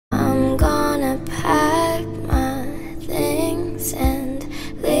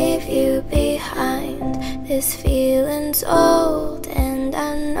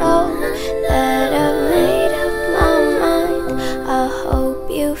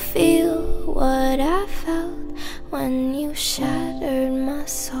when you shattered my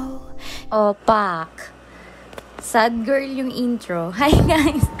soul. Opak. Sad girl yung intro. Hi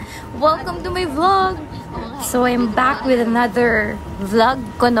guys! Welcome to my vlog! So I'm back with another vlog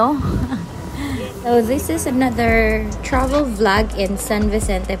ko, no? So this is another travel vlog in San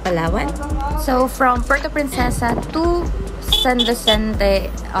Vicente, Palawan. So from Puerto Princesa to San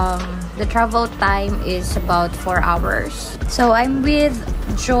Vicente, the travel time is about 4 hours. So I'm with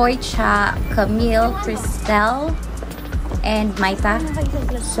Joy, Cha, Camille, Cristel, and Maita.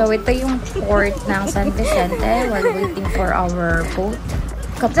 So ito yung port ng San Vicente. We're waiting for our boat.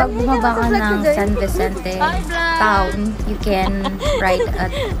 Kapag bumaba ka ng San Vicente town, you can ride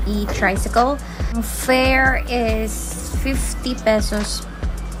an e-tricycle. Fare is 50 pesos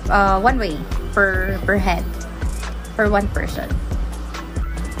one way per head for one person.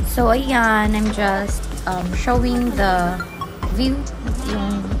 So ayan, I'm just showing the view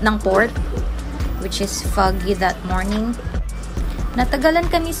ng port, which is foggy that morning. Natagalan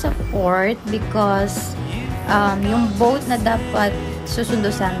kami sa port because yung boat na dapat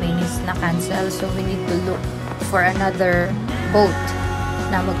susundo sa amin is na-cancel, so we need to look for another boat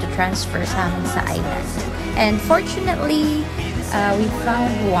na magto-transfer sa amin sa island. And fortunately, we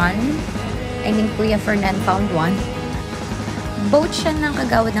found one. I mean, Kuya Fernan found one. Boat siya ng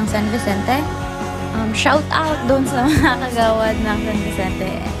kagawad ng San Vicente. Shout out doon sa mga kagawad ng San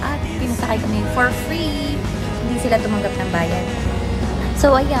Vicente. At pinasakay kami for free. Hindi sila tumanggap ng bayad.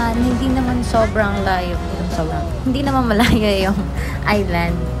 So ayan, hindi naman sobrang layo. Hindi naman malayo yung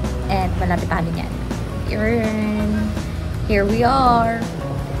island. And malapit kami yan. Here we are.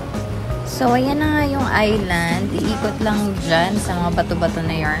 So ayan na nga yung island. Iikot lang dyan sa mga bato-bato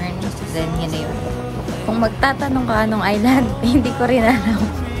na yarn. Then yan na yun. Kung magtatanong ka anong island, hindi ko rin alam.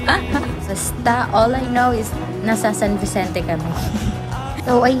 Basta, all I know is nasa San Vicente kami.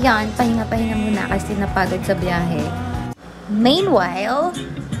 So ayan, pahinga-pahinga muna kasi napagod sa biyahe. Meanwhile,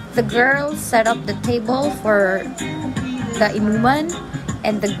 the girls set up the table for the inuman,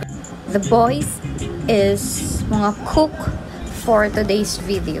 and the boys is mga cook for today's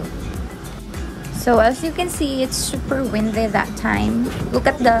video. So as you can see, it's super windy that time. Look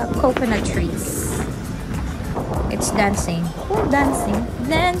at the coconut trees. It's dancing. Oh, dancing.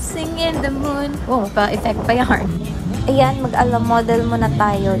 Dancing in the moon. Oh, pa-effect pa yarn. Ayan, mag-alam model muna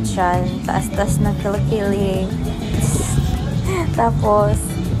tayo dyan. Taas-taas ng kilikili. Tapos,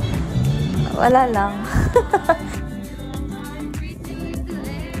 wala lang.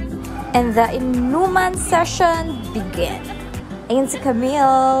 And the inuman session begin. Ayan si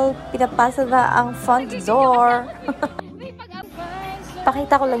Camille. Pinapasa na ang front door.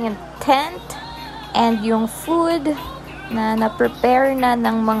 Pakita ko lang yung tent and yung food na na-prepare na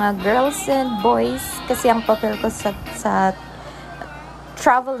ng mga girls and boys. Kasi ang papel ko sa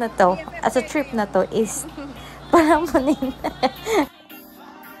travel na to, as a trip na to, is palamunin.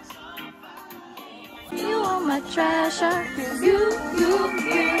 You are my treasure.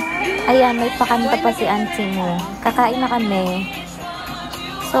 Ayan, may pakanta pa si auntie mo. Kakain na kami.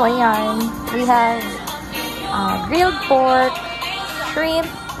 So, ayan. We have grilled pork, shrimp,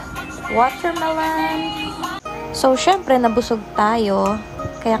 watermelon. So, syempre, nabusog tayo.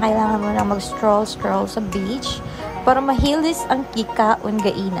 Kaya kailangan mo na mag-stroll sa beach para mahilis ang kika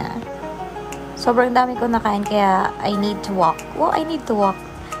ungaina. Sobrang dami ko nakain, kaya I need to walk. Well, I need to walk.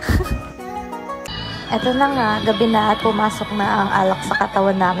 Eto na nga, gabi na at pumasok na ang alak sa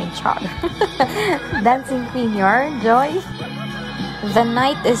katawan namin, char. Dancing queen yarn, Joy. The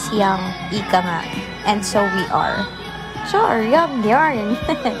night is young, ika nga. And so we are. Sure, young yarn.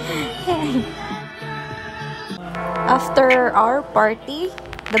 After our party,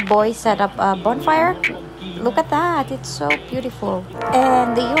 the boys set up a bonfire. Look at that, it's so beautiful.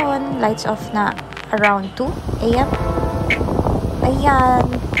 And yun, lights off na around 2 a.m. Ayan,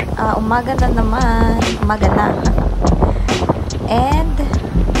 umaga na naman. Umaga na. And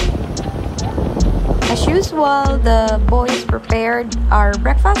as usual, the boys prepared our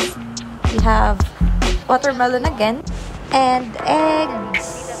breakfast. We have watermelon again and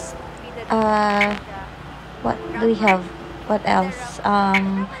eggs. What do we have? What else?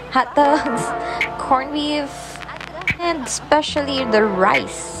 Hot dogs, corned beef, and especially the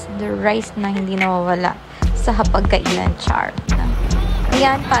rice. The rice na hindi nawawala sa hapagkainan, char.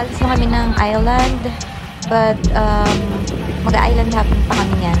 Ayan, paalis na kami ng island. But, mag-island hopping pa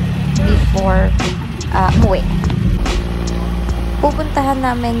kami yan before umuwi. Pupuntahan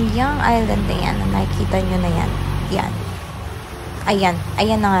namin yung island na yan. Nakikita nyo na yan. Yan. Ayan.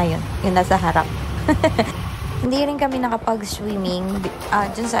 Ayan na nga yun. Yung nasa harap. Hindi rin kami nakapag-swimming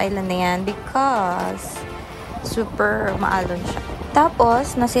dyan sa island na yan because super maalon siya.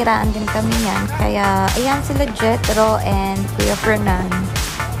 Tapos, nasiraan din kami yan. Kaya, ayan sila Jetro and Kuya Fernan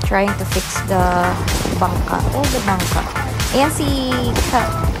trying to fix the bangka. Oh, the bangka. Ayan si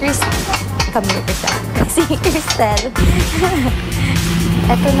si Cristel.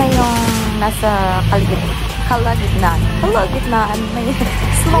 Ito na yung nasa kalagitnaan. May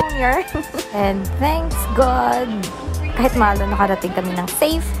small yarn. And thanks God, kahit malo nakarating kami ng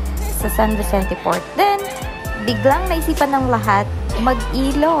safe sa San Vicente Port. Then, biglang naisipan ng lahat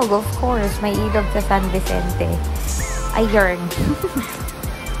mag-ilog, of course. May ilog sa San Vicente. Ayun.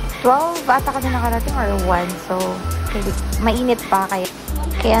 12 ata kami nakarating or 1. So, mainit pa.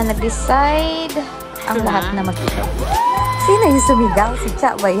 Kaya nag-decide ang lahat na mag-ilog. Sino yung sumigaw? Si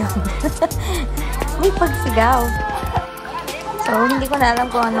Cha ba yun? May pagsigaw. So, hindi ko na alam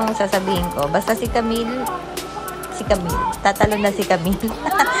kung anong sasabihin ko. Basta si Camille. Tatalo na si Camille.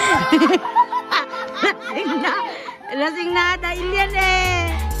 Lasing na dahil yan eh.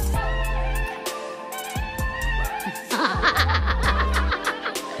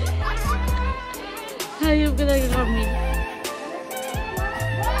 Hayop ka lagi kami.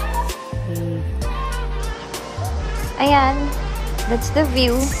 Ayan, that's the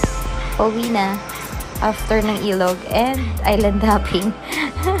view. Pauwi na after ng ilog and island hopping.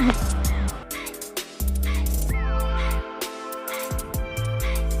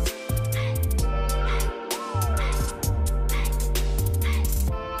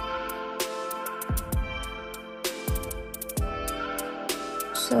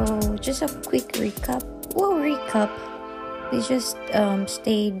 So, just a quick recap. We just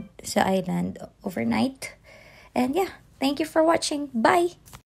stayed sa island overnight. And yeah, thank you for watching. Bye!